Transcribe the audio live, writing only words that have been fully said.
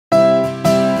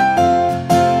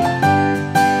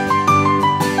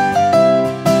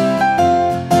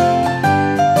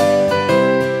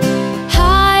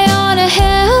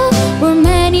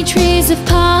of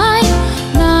pine.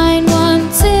 9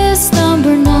 ones is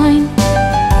number 9.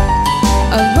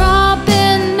 A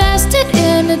robin nested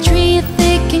in a tree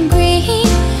thick and green.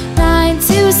 9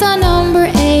 twos are number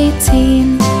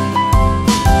 18.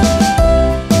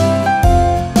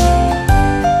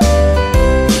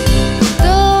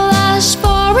 The lush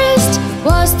forest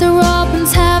was the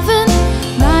robin's heaven.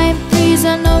 9 threes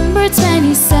are number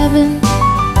 27.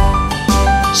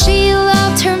 She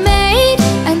loved her maid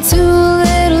and 2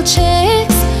 little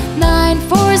chicks. 9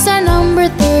 fours are number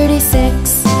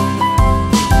 36.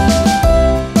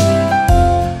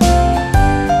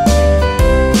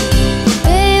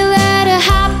 They led a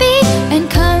happy and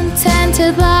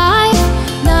contented life.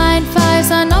 9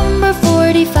 fives are number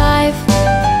 45.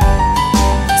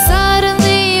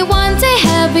 Suddenly one day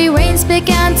heavy rains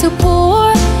began to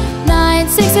pour. 9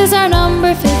 sixes are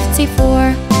number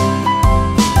 54.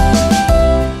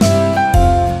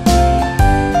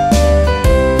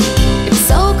 It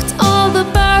soaked all the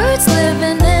birds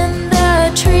living in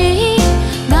the tree.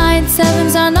 9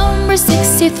 sevens are number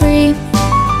 63.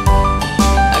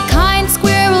 A kind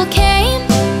squirrel came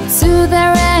to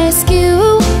their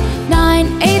rescue.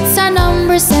 9 eights are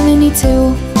number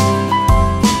 72.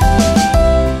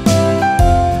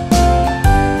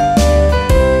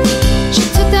 She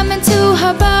took them into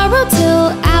her burrow till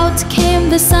out came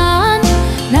the sun.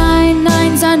 9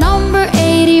 nines are number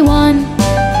 81.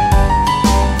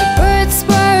 The birds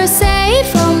were safe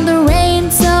from the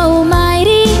rain so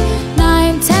mighty.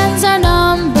 9 tens are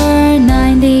number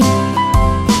 90.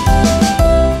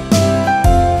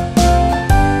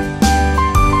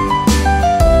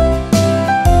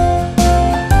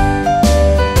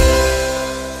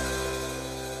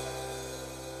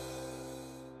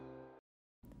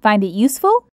 Find it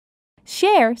useful?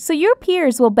 Share so your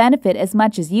peers will benefit as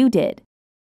much as you did.